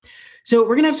So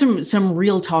we're going to have some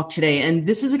real talk today. And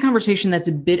this is a conversation that's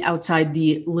a bit outside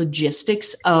the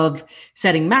logistics of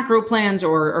setting macro plans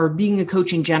or being a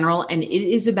coach in general. And it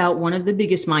is about one of the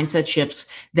biggest mindset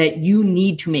shifts that you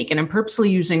need to make. And I'm purposely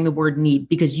using the word need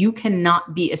because you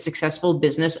cannot be a successful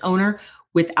business owner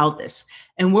without this.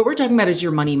 And what we're talking about is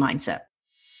your money mindset.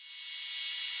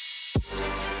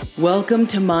 Welcome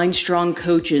to Mind Strong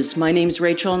Coaches. My name's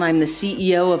Rachel and I'm the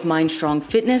CEO of Mind Strong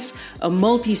Fitness, a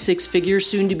multi-six-figure,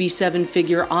 soon-to-be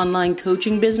seven-figure online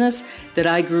coaching business that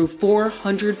I grew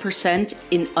 400%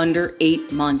 in under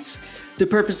 8 months. The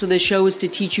purpose of this show is to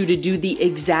teach you to do the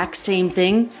exact same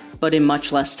thing, but in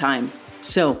much less time.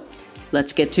 So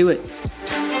let's get to it.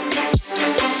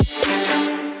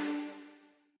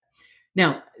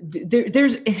 Now,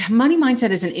 there's money mindset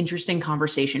is an interesting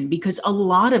conversation because a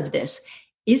lot of this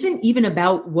isn't even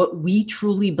about what we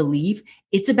truly believe.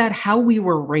 It's about how we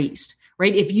were raised,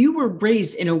 right? If you were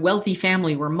raised in a wealthy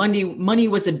family where money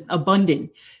was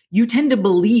abundant, you tend to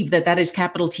believe that is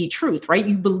capital T truth, right?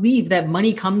 You believe that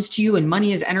money comes to you and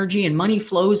money is energy and money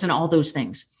flows and all those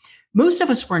things. Most of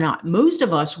us were not. Most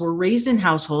of us were raised in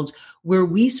households where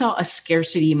we saw a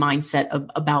scarcity mindset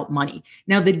about money.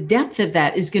 Now, the depth of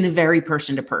that is going to vary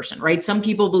person to person, right? Some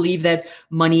people believe that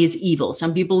money is evil.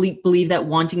 Some people believe that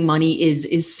wanting money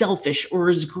is selfish or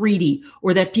is greedy,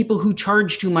 or that people who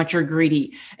charge too much are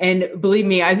greedy. And believe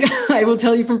me, I will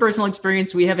tell you from personal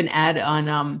experience, we have an ad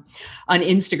on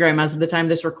Instagram as of the time of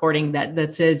this recording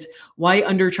that says, why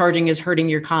undercharging is hurting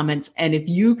your comments. And if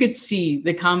you could see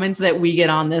the comments that we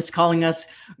get on this, calling us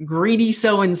greedy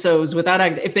so-and-sos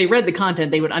if they read the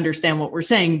content, they would understand what we're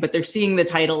saying, but they're seeing the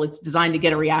title. It's designed to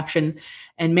get a reaction,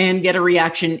 and man, get a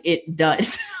reaction. It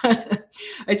does.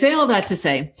 I say all that to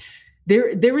say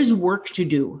there is work to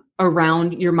do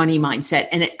around your money mindset.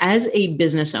 And as a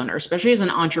business owner, especially as an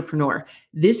entrepreneur,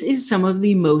 this is some of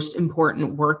the most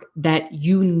important work that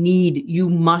you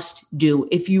must do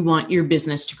if you want your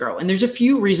business to grow. And there's a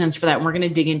few reasons for that. And we're going to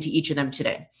dig into each of them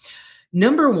today.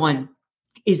 Number one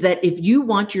is that if you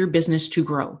want your business to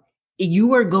grow,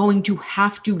 you are going to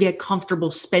have to get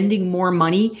comfortable spending more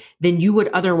money than you would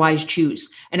otherwise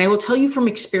choose. And I will tell you from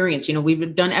experience,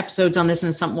 we've done episodes on this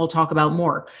and something we'll talk about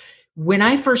more. When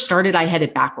I first started, I had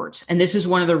it backwards. And this is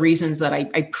one of the reasons that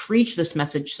I preach this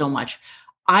message so much.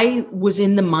 I was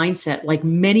in the mindset, like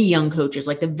many young coaches,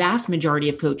 like the vast majority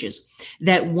of coaches,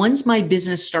 that once my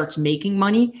business starts making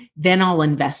money, then I'll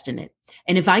invest in it.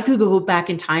 And if I could go back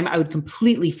in time, I would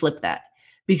completely flip that.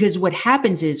 Because what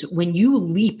happens is when you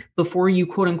leap before you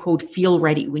quote unquote feel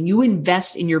ready, when you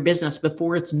invest in your business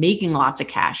before it's making lots of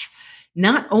cash,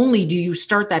 not only do you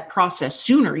start that process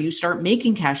sooner, you start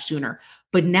making cash sooner,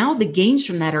 but now the gains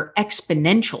from that are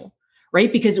exponential,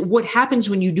 right? Because what happens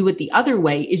when you do it the other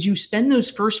way is you spend those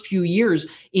first few years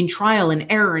in trial and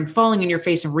error and falling in your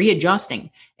face and readjusting.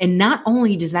 And not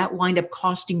only does that wind up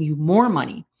costing you more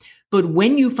money, but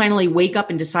when you finally wake up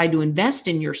and decide to invest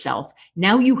in yourself,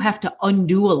 now you have to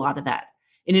undo a lot of that.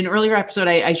 In an earlier episode,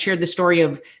 I shared the story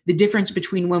of the difference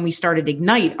between when we started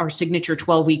Ignite, our signature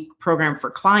 12-week program for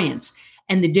clients,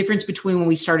 and the difference between when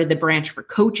we started the branch for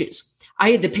coaches.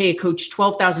 I had to pay a coach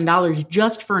 $12,000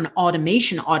 just for an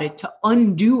automation audit to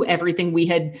undo everything we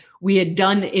had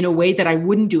done in a way that I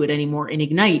wouldn't do it anymore in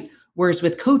Ignite. Whereas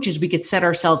with coaches, we could set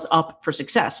ourselves up for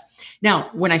success. Now,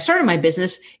 when I started my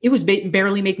business, it was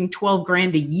barely making 12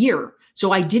 grand a year.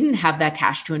 So I didn't have that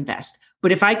cash to invest.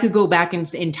 But if I could go back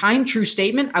in time, true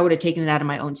statement, I would have taken it out of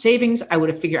my own savings. I would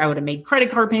have made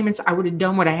credit card payments. I would have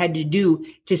done what I had to do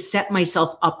to set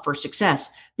myself up for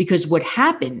success. Because what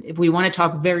happened, if we want to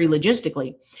talk very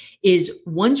logistically, is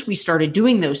once we started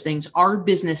doing those things, our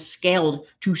business scaled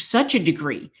to such a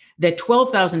degree that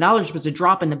 $12,000 was a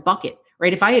drop in the bucket.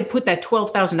 Right? If I had put that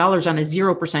 $12,000 on a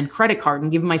 0% credit card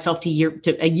and given myself a year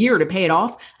to pay it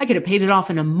off, I could have paid it off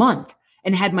in a month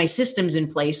and had my systems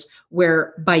in place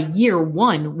where by year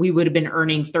one, we would have been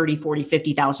earning $30,000,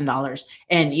 $40,000, $50,000.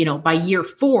 And, by year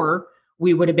 4,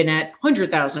 we would have been at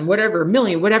 100,000, whatever, a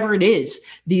million, whatever it is.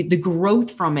 The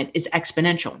growth from it is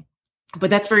exponential. But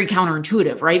that's very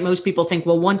counterintuitive, right? Most people think,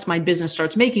 well, once my business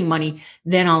starts making money,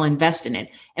 then I'll invest in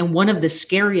it. And one of the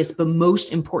scariest but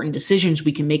most important decisions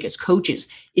we can make as coaches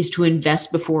is to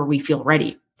invest before we feel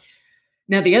ready.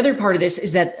 Now, the other part of this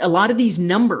is that a lot of these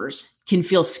numbers can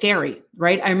feel scary,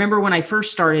 right? I remember when I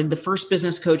first started, the first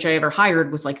business coach I ever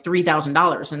hired was like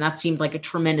 $3,000. And that seemed like a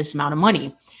tremendous amount of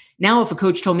money. Now, if a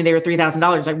coach told me they were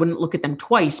 $3,000, I wouldn't look at them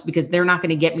twice because they're not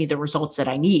going to get me the results that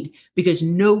I need, because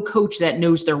no coach that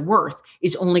knows their worth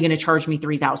is only going to charge me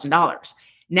 $3,000.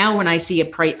 Now, when I see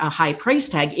a high price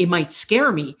tag, it might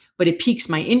scare me, but it piques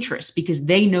my interest because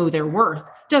they know their worth.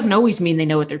 Doesn't always mean they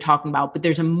know what they're talking about, but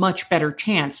there's a much better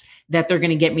chance that they're going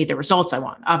to get me the results I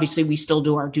want. Obviously, we still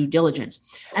do our due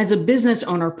diligence. As a business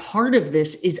owner, part of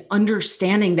this is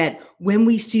understanding that when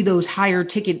we see those higher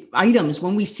ticket items,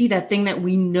 when we see that thing that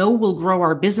we know will grow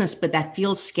our business, but that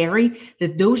feels scary,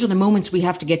 that those are the moments we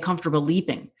have to get comfortable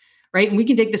leaping, right? And we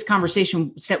can take this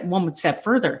conversation one step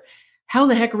further. How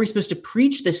the heck are we supposed to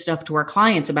preach this stuff to our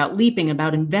clients about leaping,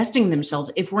 about investing in themselves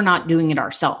if we're not doing it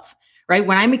ourselves, right?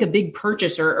 When I make a big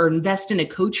purchase or invest in a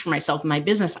coach for myself in my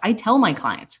business, I tell my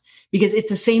clients, because it's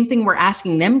the same thing we're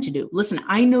asking them to do. Listen,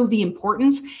 I know the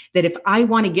importance that if I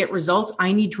want to get results,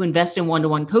 I need to invest in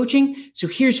one-to-one coaching. So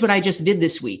here's what I just did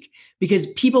this week,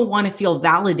 because people want to feel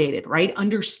validated, right?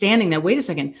 Understanding that, wait a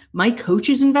second, my coach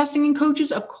is investing in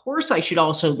coaches. Of course I should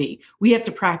also be. We have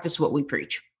to practice what we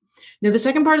preach. Now, the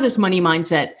second part of this money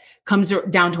mindset comes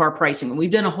down to our pricing. And we've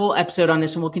done a whole episode on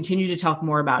this and we'll continue to talk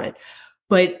more about it.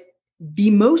 But the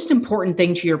most important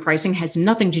thing to your pricing has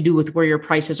nothing to do with where your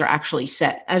prices are actually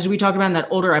set. As we talked about in that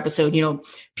older episode,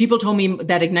 people told me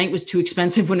that Ignite was too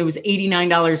expensive when it was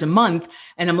 $89 a month.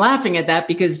 And I'm laughing at that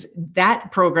because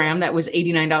that program that was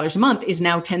 $89 a month is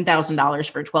now $10,000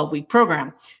 for a 12-week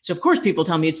program. So of course, people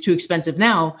tell me it's too expensive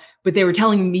now, but they were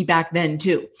telling me back then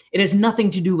too. It has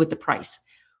nothing to do with the price.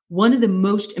 One of the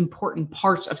most important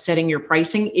parts of setting your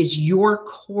pricing is your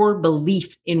core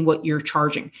belief in what you're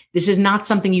charging. This is not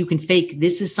something you can fake.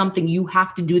 This is something you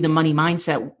have to do the money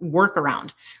mindset work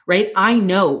around, right? I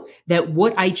know that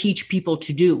what I teach people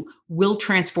to do will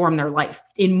transform their life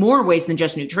in more ways than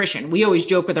just nutrition. We always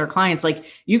joke with our clients, like,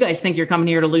 you guys think you're coming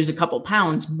here to lose a couple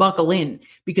pounds, buckle in,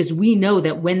 because we know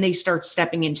that when they start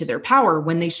stepping into their power,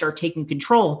 when they start taking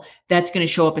control, that's going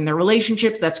to show up in their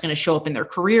relationships. That's going to show up in their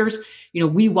careers.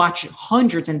 We watch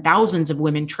hundreds and thousands of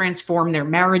women transform their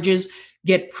marriages,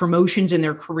 get promotions in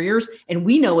their careers, and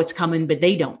we know it's coming, but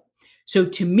they don't. So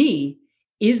to me,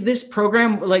 is this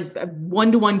program like a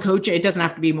one-to-one coaching? It doesn't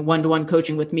have to be one-to-one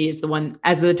coaching with me. Is the one,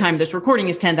 as of the time of this recording,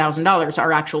 is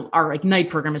 $10,000. Our Ignite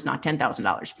program is not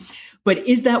 $10,000, but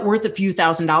is that worth a few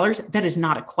 $1,000s? That is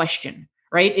not a question,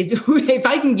 right? If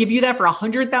I can give you that for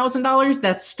 $100,000,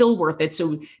 that's still worth it.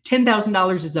 So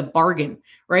 $10,000 is a bargain,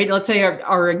 right? Let's say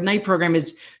our Ignite program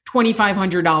is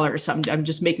 $2,500. I'm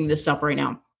just making this up right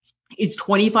now. Is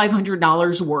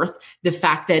 $2,500 worth the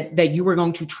fact that you are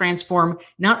going to transform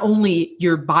not only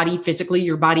your body physically,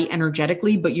 your body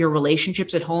energetically, but your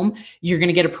relationships at home? You're going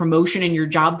to get a promotion in your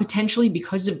job potentially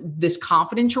because of this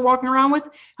confidence you're walking around with.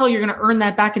 Hell, you're going to earn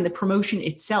that back in the promotion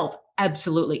itself.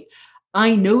 Absolutely.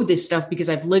 I know this stuff because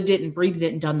I've lived it and breathed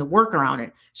it and done the work around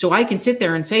it. So I can sit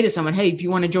there and say to someone, hey, if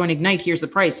you want to join Ignite, here's the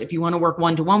price. If you want to work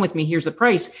one-to-one with me, here's the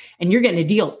price. And you're getting a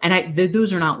deal. And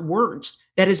those are not words.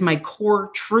 That is my core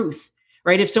truth,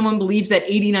 right? If someone believes that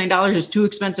 $89 is too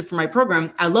expensive for my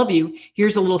program, I love you.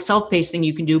 Here's a little self-paced thing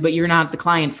you can do, but you're not the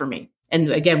client for me. And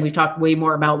again, we've talked way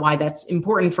more about why that's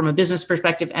important from a business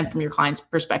perspective and from your client's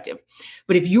perspective.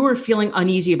 But if you are feeling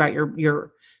uneasy about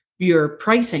your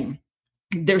pricing,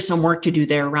 there's some work to do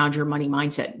there around your money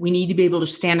mindset. We need to be able to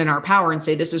stand in our power and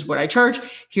say, this is what I charge.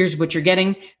 Here's what you're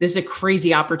getting. This is a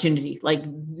crazy opportunity. Like,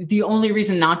 the only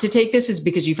reason not to take this is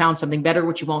because you found something better,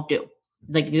 which you won't do.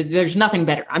 Like, there's nothing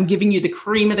better. I'm giving you the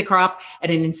cream of the crop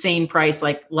at an insane price.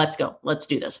 Like, let's go. Let's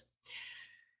do this.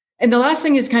 And the last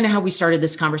thing is kind of how we started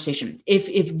this conversation.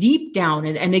 If deep down,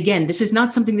 and again, this is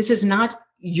not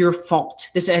your fault.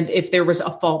 And if there was a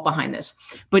fault behind this,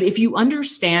 but if you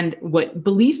understand what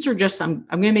beliefs are just, I'm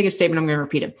going to make a statement. I'm going to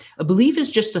repeat it. A belief is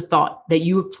just a thought that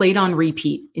you have played on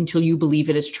repeat until you believe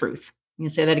it is truth. I'm going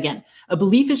to say that again. A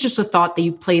belief is just a thought that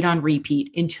you've played on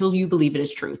repeat until you believe it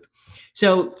is truth.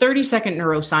 So 30-second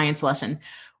neuroscience lesson.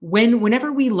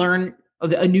 Whenever we learn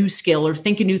a new skill or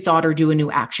think a new thought or do a new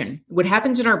action, what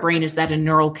happens in our brain is that a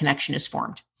neural connection is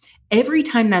formed. Every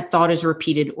time that thought is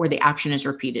repeated or the action is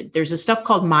repeated, there's a stuff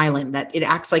called myelin that it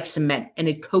acts like cement and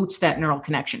it coats that neural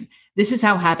connection. This is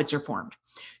how habits are formed.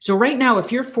 So right now,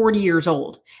 if you're 40 years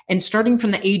old and starting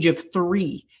from the age of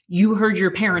 3, you heard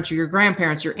your parents or your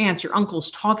grandparents, your aunts, your uncles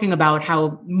talking about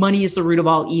how money is the root of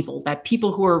all evil, that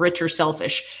people who are rich are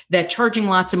selfish, that charging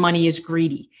lots of money is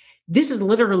greedy. This is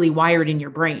literally wired in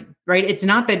your brain, right? It's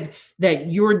not that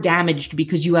you're damaged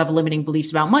because you have limiting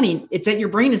beliefs about money. It's that your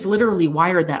brain is literally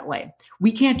wired that way.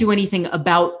 We can't do anything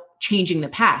about changing the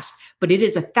past, but it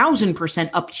is 1,000%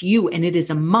 up to you. And it is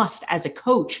a must as a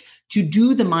coach to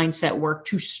do the mindset work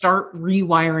to start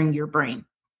rewiring your brain.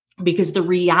 Because the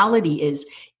reality is,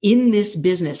 in this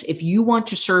business, if you want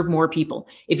to serve more people,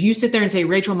 if you sit there and say,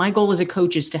 Rachel, my goal as a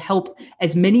coach is to help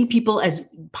as many people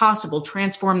as possible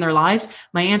transform their lives,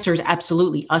 my answer is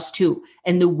absolutely, us too.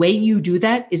 And the way you do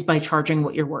that is by charging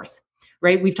what you're worth.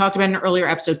 Right? We've talked about in an earlier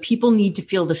episode, people need to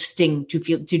feel the sting to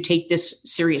take this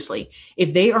seriously.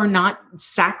 If they are not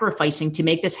sacrificing to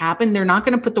make this happen, they're not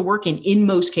going to put the work in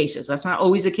most cases. That's not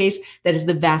always the case. That is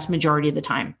the vast majority of the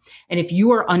time. And if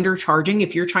you are undercharging,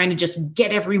 if you're trying to just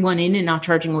get everyone in and not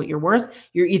charging what you're worth,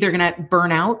 you're either going to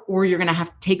burn out or you're going to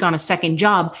have to take on a second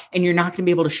job and you're not going to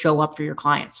be able to show up for your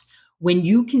clients. When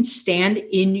you can stand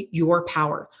in your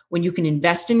power, when you can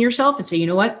invest in yourself and say, you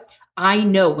know what? I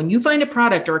know when you find a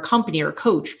product or a company or a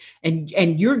coach and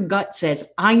your gut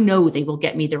says, I know they will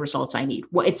get me the results I need.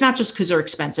 Well, it's not just because they're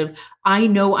expensive. I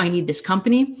know I need this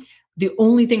company. The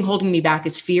only thing holding me back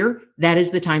is fear. That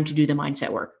is the time to do the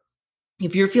mindset work.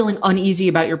 If you're feeling uneasy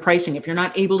about your pricing, if you're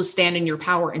not able to stand in your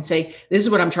power and say, this is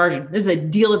what I'm charging, this is the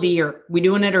deal of the year, we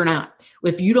doing it or not?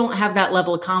 If you don't have that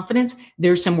level of confidence,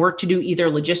 there's some work to do either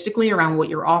logistically around what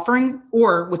you're offering,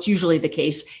 or what's usually the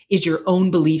case is your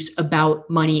own beliefs about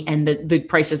money and the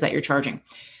prices that you're charging.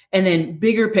 And then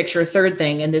bigger picture, third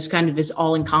thing, and this kind of is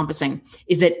all encompassing,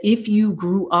 is that if you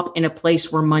grew up in a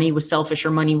place where money was selfish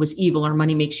or money was evil or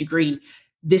money makes you greedy,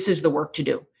 this is the work to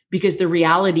do. Because the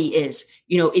reality is,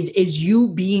 is you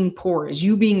being poor, is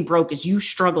you being broke, is you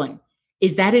struggling,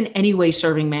 is that in any way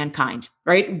serving mankind,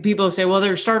 right? People say, well,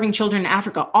 they're starving children in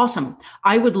Africa. Awesome.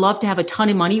 I would love to have a ton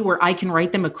of money where I can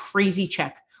write them a crazy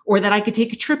check, or that I could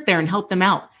take a trip there and help them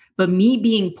out. But me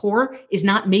being poor is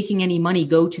not making any money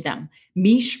go to them.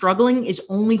 Me struggling is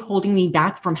only holding me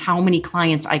back from how many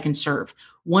clients I can serve.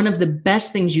 One of the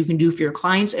best things you can do for your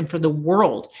clients and for the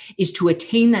world is to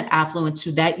attain that affluence so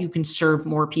that you can serve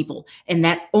more people. And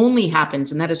that only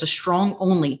happens, and that is a strong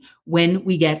only, when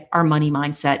we get our money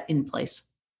mindset in place.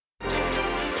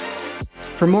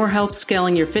 For more help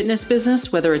scaling your fitness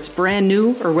business, whether it's brand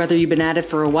new or whether you've been at it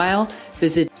for a while,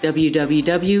 visit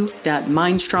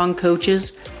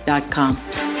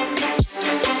www.mindstrongcoaches.com.